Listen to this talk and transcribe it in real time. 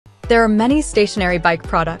there are many stationary bike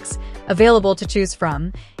products available to choose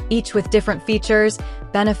from, each with different features,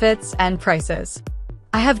 benefits, and prices.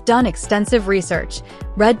 I have done extensive research,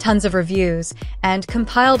 read tons of reviews, and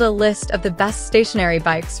compiled a list of the best stationary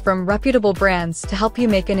bikes from reputable brands to help you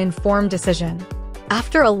make an informed decision.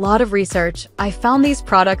 After a lot of research, I found these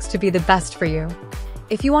products to be the best for you.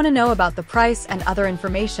 If you want to know about the price and other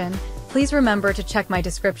information, please remember to check my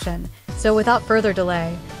description. So without further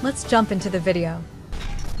delay, let's jump into the video.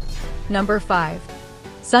 Number 5.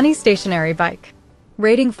 Sunny Stationary Bike.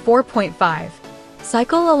 Rating 4.5.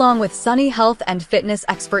 Cycle along with Sunny Health and Fitness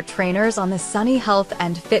expert trainers on the Sunny Health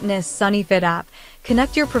and Fitness Sunny Fit app.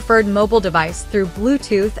 Connect your preferred mobile device through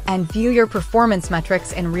Bluetooth and view your performance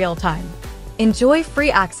metrics in real time. Enjoy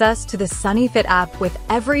free access to the Sunny Fit app with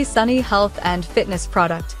every Sunny Health and Fitness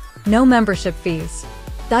product. No membership fees.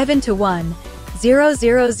 Dive into 1,000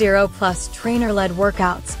 plus trainer-led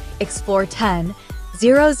workouts. Explore 10,000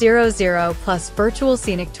 plus virtual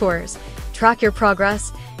scenic tours. Track your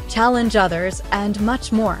progress, challenge others, and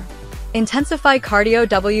much more. Intensify cardio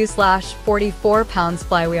W/44 pounds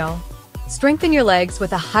flywheel. Strengthen your legs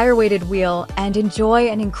with a higher weighted wheel and enjoy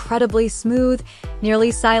an incredibly smooth, nearly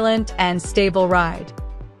silent, and stable ride.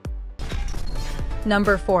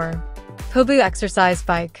 Number 4. Pubu Exercise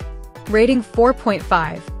Bike. Rating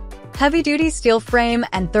 4.5. Heavy-duty steel frame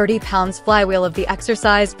and 30 pounds flywheel of the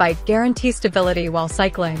exercise bike guarantee stability while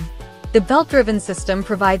cycling. The belt-driven system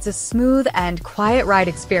provides a smooth and quiet ride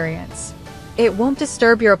experience. It won't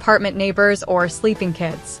disturb your apartment neighbors or sleeping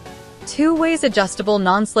kids. 2-way adjustable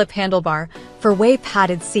non-slip handlebar for way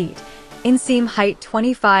padded seat, inseam height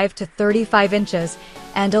 25 to 35 inches,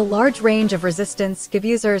 and a large range of resistance give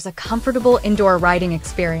users a comfortable indoor riding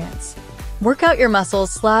experience. Work out your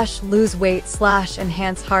muscles / lose weight /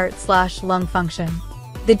 enhance heart / lung function.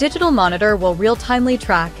 The digital monitor will real-timely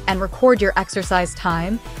track and record your exercise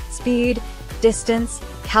time, speed, distance,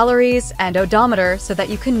 calories, and odometer so that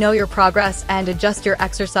you can know your progress and adjust your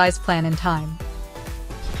exercise plan in time.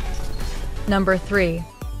 Number 3.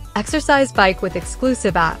 Exercise Bike with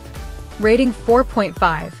Exclusive App. Rating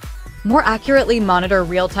 4.5. More accurately monitor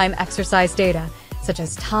real-time exercise data, such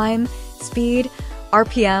as time, speed,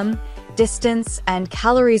 RPM, distance, and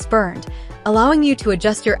calories burned, allowing you to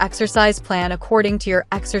adjust your exercise plan according to your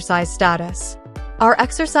exercise status. Our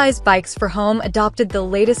exercise bikes for home adopted the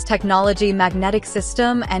latest technology magnetic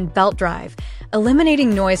system and belt drive,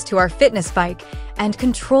 eliminating noise to our fitness bike and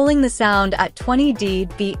controlling the sound at 20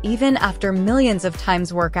 dB even after millions of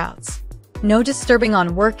times workouts. No disturbing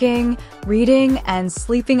on working, reading, and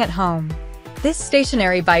sleeping at home. This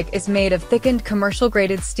stationary bike is made of thickened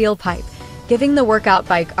commercial-graded steel pipe, giving the workout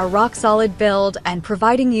bike a rock-solid build and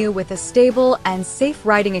providing you with a stable and safe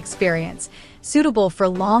riding experience, suitable for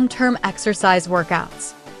long-term exercise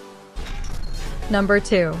workouts. Number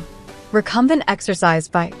 2. Recumbent Exercise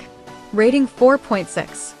Bike. Rating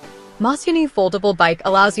 4.6. Mosyuni foldable bike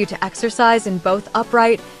allows you to exercise in both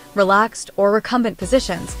upright, relaxed, or recumbent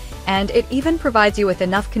positions, and it even provides you with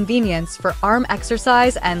enough convenience for arm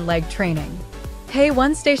exercise and leg training. Pay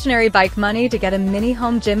one stationary bike money to get a mini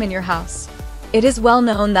home gym in your house. It is well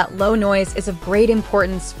known that low noise is of great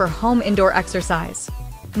importance for home indoor exercise.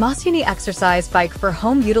 Mosyuni Exercise Bike for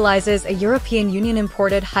Home utilizes a European Union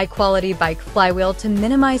imported high-quality bike flywheel to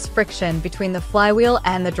minimize friction between the flywheel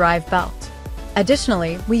and the drive belt.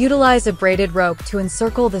 Additionally, we utilize a braided rope to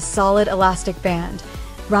encircle the solid elastic band,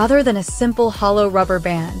 rather than a simple hollow rubber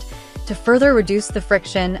band, to further reduce the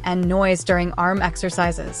friction and noise during arm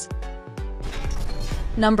exercises.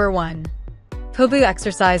 Number 1. Pubu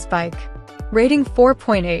Exercise Bike. Rating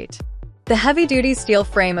 4.8. The heavy-duty steel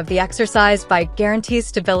frame of the exercise bike guarantees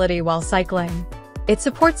stability while cycling. It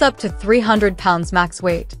supports up to 300 pounds max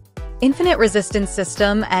weight. Infinite resistance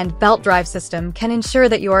system and belt drive system can ensure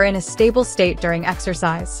that you are in a stable state during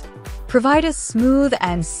exercise. Provide a smooth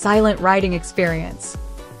and silent riding experience.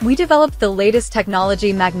 We developed the latest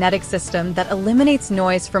technology magnetic system that eliminates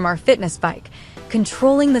noise from our fitness bike,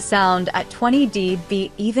 controlling the sound at 20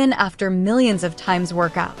 dB even after millions of times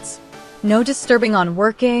workouts. No disturbing on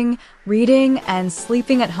working, reading, and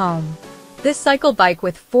sleeping at home. This cycle bike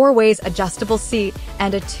with 4-way adjustable seat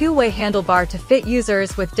and a 2-way handlebar to fit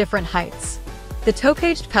users with different heights. The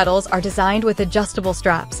toe-caged pedals are designed with adjustable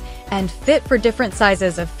straps and fit for different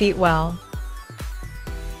sizes of feet well.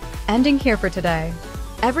 Ending here for today.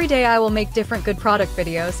 Every day I will make different good product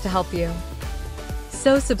videos to help you.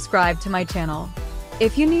 So subscribe to my channel.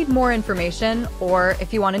 If you need more information or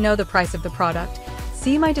if you want to know the price of the product,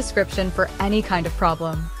 see my description for any kind of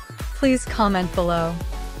problem. Please comment below.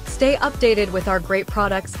 Stay updated with our great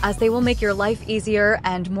products as they will make your life easier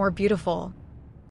and more beautiful.